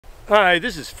Hi,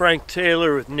 this is Frank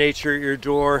Taylor with Nature at Your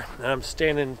Door. I'm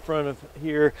standing in front of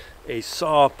here a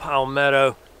Saw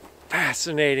Palmetto.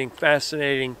 Fascinating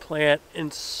plant,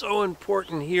 and so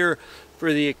important here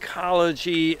for the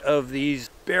ecology of these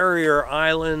barrier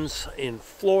islands in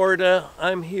Florida.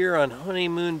 I'm here on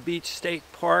Honeymoon Beach State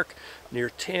Park near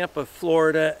Tampa,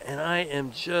 Florida, and I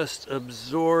am just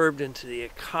absorbed into the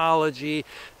ecology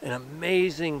and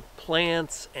amazing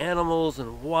plants, animals,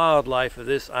 and wildlife of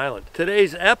this island.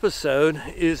 Today's episode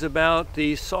is about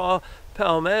the Saw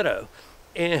Palmetto.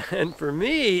 And for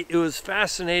me, it was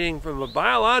fascinating from a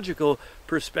biological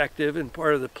perspective and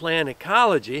part of the plant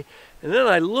ecology. And then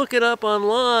I look it up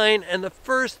online, and the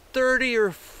first 30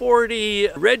 or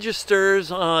 40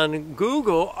 registers on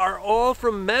Google are all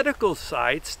from medical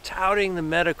sites touting the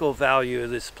medical value of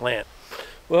this plant.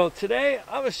 Well, today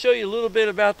I'm going to show you a little bit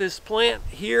about this plant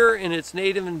here in its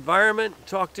native environment,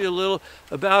 talk to you a little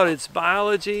about its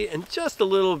biology, and just a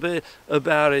little bit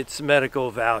about its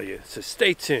medical value. So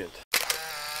stay tuned.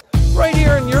 Right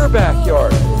here in your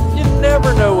backyard. You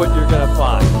never know what you're going to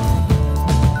find.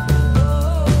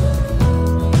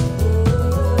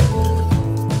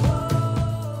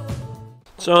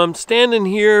 So I'm standing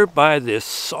here by this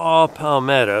Saw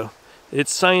Palmetto.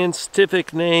 Its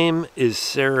scientific name is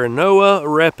Serenoa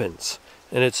repens,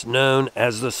 and it's known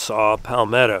as the Saw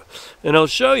Palmetto. And I'll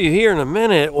show you here in a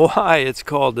minute why it's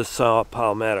called the Saw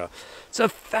Palmetto. It's a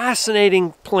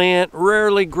fascinating plant,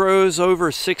 rarely grows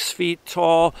over 6 feet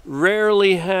tall,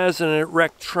 rarely has an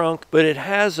erect trunk, but it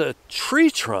has a tree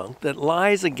trunk that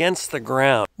lies against the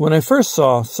ground. When I first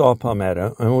saw Saw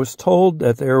Palmetto, I was told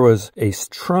that there was a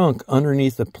trunk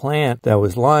underneath the plant that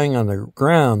was lying on the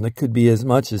ground that could be as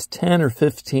much as 10 or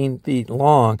 15 feet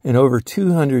long and over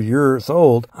 200 years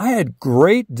old. I had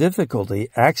great difficulty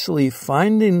actually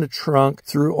finding the trunk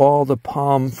through all the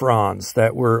palm fronds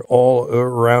that were all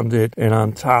around it and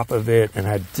on top of it, and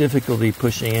had difficulty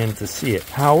pushing in to see it.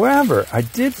 However, I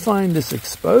did find this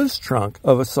exposed trunk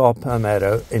of a Saw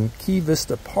Palmetto in Key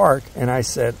Vista Park, and I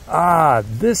said,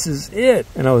 this is it,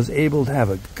 and I was able to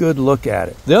have a good look at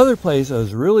it. The other place I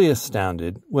was really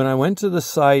astounded when I went to the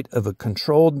site of a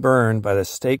controlled burn by the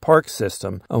state park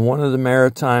system on one of the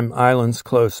maritime islands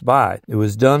close by. It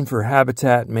was done for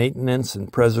habitat maintenance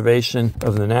and preservation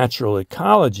of the natural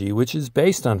ecology, which is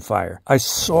based on fire. I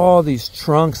saw these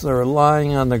trunks that are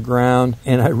lying on the ground,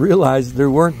 and I realized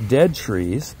there weren't dead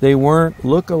trees. They weren't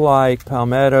look-alike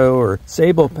palmetto or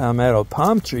sable palmetto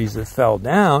palm trees that fell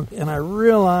down, and I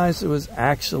realized it was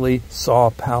actually Saw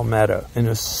Palmetto, and it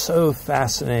was so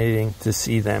fascinating to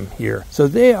see them here. So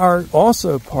they are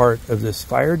also part of this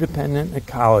fire-dependent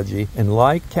ecology, and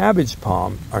like cabbage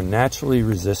palm, are naturally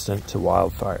resistant to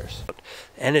wildfires.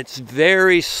 And it's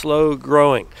very slow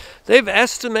growing. They've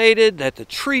estimated that the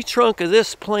tree trunk of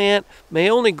this plant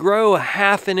may only grow a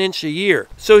 ½ an inch a year.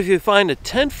 So if you find a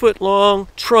 10-foot long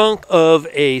trunk of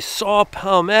a Saw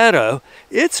Palmetto,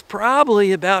 it's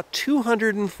probably about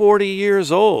 240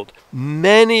 years old.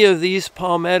 Many of these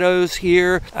palmettos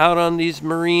here out on these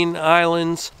marine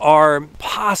islands are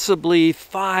possibly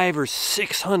 500 or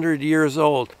 600 years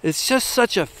old. It's just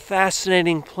such a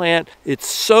fascinating plant. It's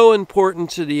so important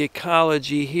to the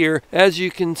ecology here. As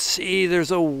you can see,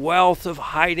 there's a wealth of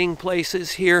hiding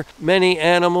places here. Many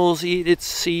animals eat its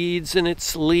seeds and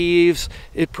its leaves.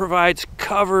 It provides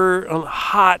cover on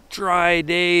hot, dry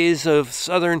days of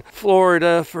southern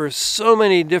Florida for so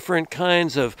many different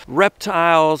kinds of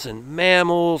reptiles and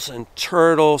mammals and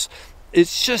turtles.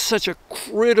 It's just such a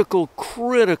critical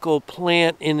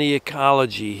plant in the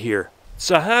ecology here.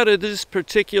 So how did this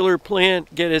particular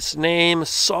plant get its name,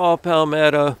 Saw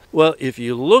Palmetto? Well, if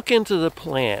you look into the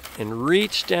plant and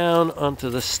reach down onto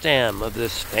the stem of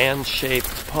this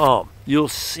fan-shaped palm, you'll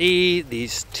see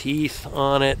these teeth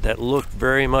on it that look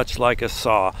very much like a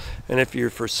saw. And if you're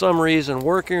for some reason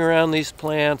working around these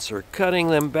plants or cutting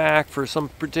them back for some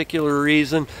particular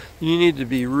reason, you need to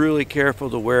be really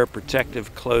careful to wear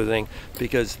protective clothing,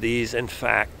 because these in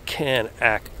fact can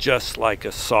act just like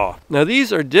a saw. Now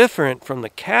these are different from the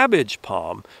cabbage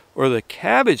palm or the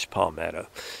cabbage palmetto.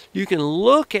 You can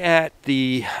look at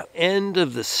the end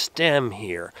of the stem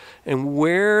here, and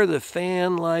where the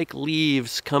fan-like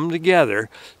leaves come together,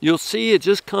 you'll see it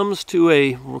just comes to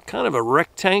a kind of a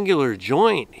rectangular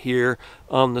joint here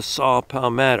on the Saw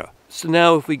Palmetto. So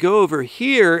now if we go over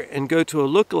here and go to a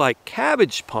look-alike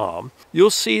cabbage palm,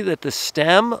 you'll see that the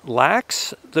stem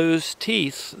lacks those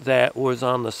teeth that was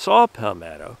on the Saw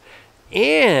Palmetto,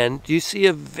 and you see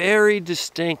a very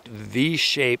distinct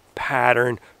V-shaped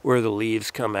pattern where the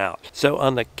leaves come out. So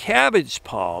on the cabbage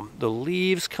palm, the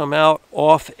leaves come out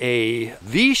off a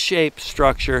V-shaped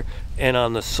structure, and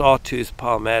on the sawtooth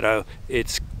palmetto,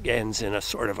 it ends in a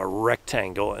sort of a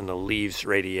rectangle, and the leaves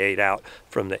radiate out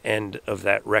from the end of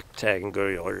that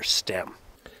rectangular stem.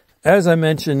 As I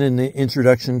mentioned in the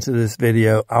introduction to this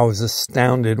video, I was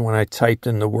astounded when I typed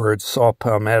in the word Saw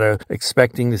Palmetto,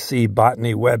 expecting to see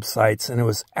botany websites, and it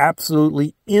was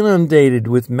absolutely inundated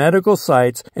with medical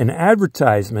sites and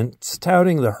advertisements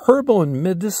touting the herbal and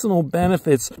medicinal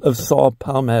benefits of Saw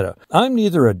Palmetto. I'm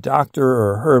neither a doctor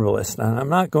or a herbalist, and I'm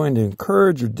not going to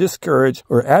encourage or discourage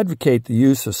or advocate the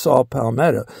use of Saw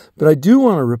Palmetto, but I do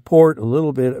want to report a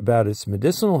little bit about its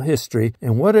medicinal history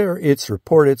and what are its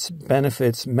reported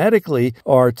benefits medically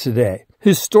are today.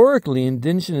 Historically,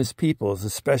 indigenous peoples,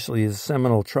 especially the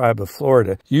Seminole tribe of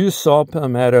Florida, used saw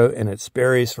palmetto and its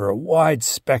berries for a wide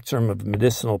spectrum of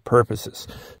medicinal purposes.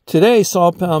 Today,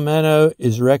 saw palmetto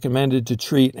is recommended to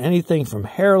treat anything from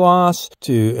hair loss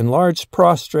to enlarged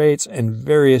prostrates and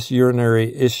various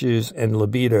urinary issues and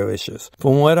libido issues.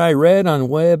 From what I read on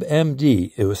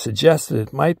WebMD, it was suggested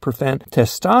it might prevent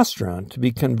testosterone to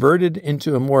be converted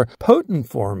into a more potent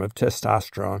form of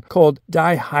testosterone called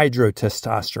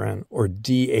dihydrotestosterone, or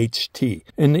DHT.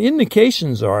 And the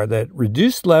indications are that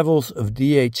reduced levels of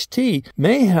DHT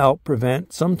may help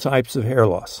prevent some types of hair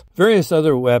loss. Various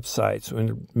other websites,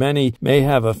 when many may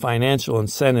have a financial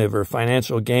incentive or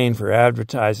financial gain for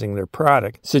advertising their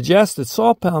product, suggest that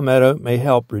saw palmetto may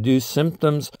help reduce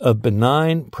symptoms of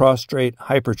benign prostrate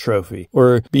hypertrophy,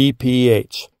 or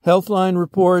BPH. Healthline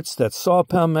reports that saw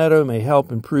palmetto may help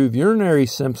improve urinary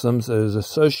symptoms that is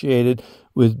associated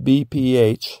with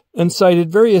BPH, and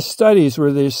cited various studies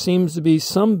where there seems to be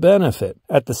some benefit.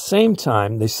 At the same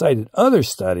time, they cited other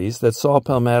studies that saw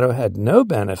palmetto had no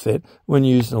benefit when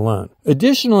used alone.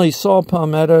 Additionally, saw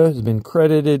palmetto has been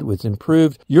credited with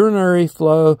improved urinary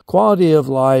flow, quality of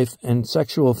life, and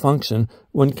sexual function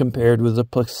when compared with a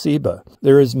placebo.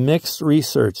 There is mixed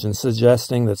research in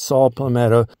suggesting that saw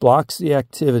palmetto blocks the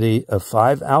activity of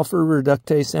 5-alpha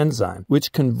reductase enzyme,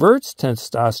 which converts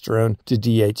testosterone to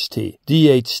DHT.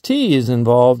 DHT is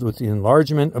involved with the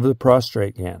enlargement of the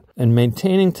prostrate gland, and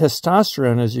maintaining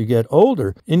testosterone as you get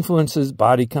older influences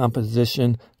body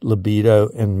composition, libido,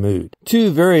 and mood.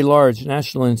 2 very large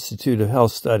National Institute of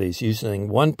Health studies using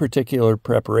one particular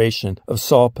preparation of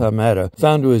saw palmetto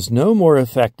found it was no more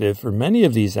effective for many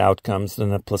of these outcomes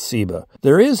than a placebo.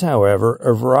 There is, however,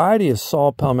 a variety of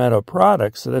saw palmetto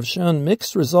products that have shown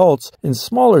mixed results in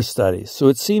smaller studies, so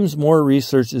it seems more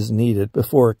research is needed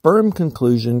before a firm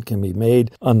conclusion can be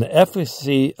made on the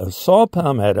efficacy of saw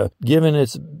palmetto given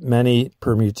its many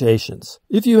permutations.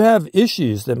 If you have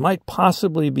issues that might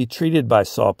possibly be treated by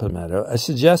saw palmetto, I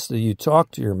suggest that you talk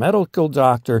to your medical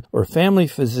doctor or family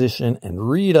physician and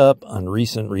read up on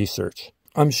recent research.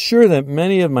 I'm sure that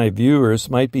many of my viewers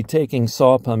might be taking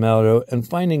saw palmetto and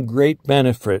finding great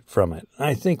benefit from it.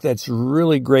 I think that's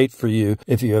really great for you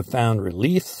if you have found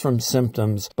relief from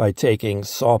symptoms by taking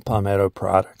saw palmetto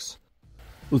products.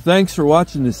 Well, thanks for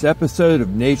watching this episode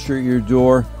of Nature at Your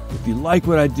Door. If you like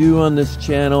what I do on this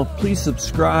channel, please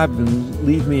subscribe and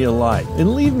leave me a like.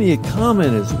 And leave me a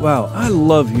comment as well. I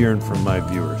love hearing from my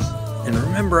viewers. And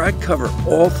remember, I cover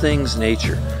all things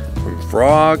nature, from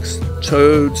frogs,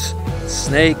 toads,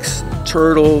 snakes,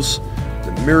 turtles,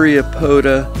 the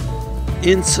myriapoda,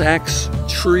 insects,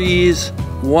 trees,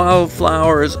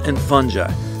 wildflowers, and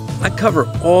fungi. I cover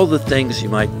all the things you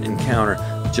might encounter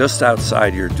just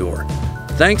outside your door.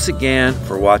 Thanks again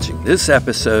for watching this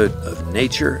episode of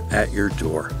Nature at Your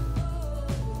Door.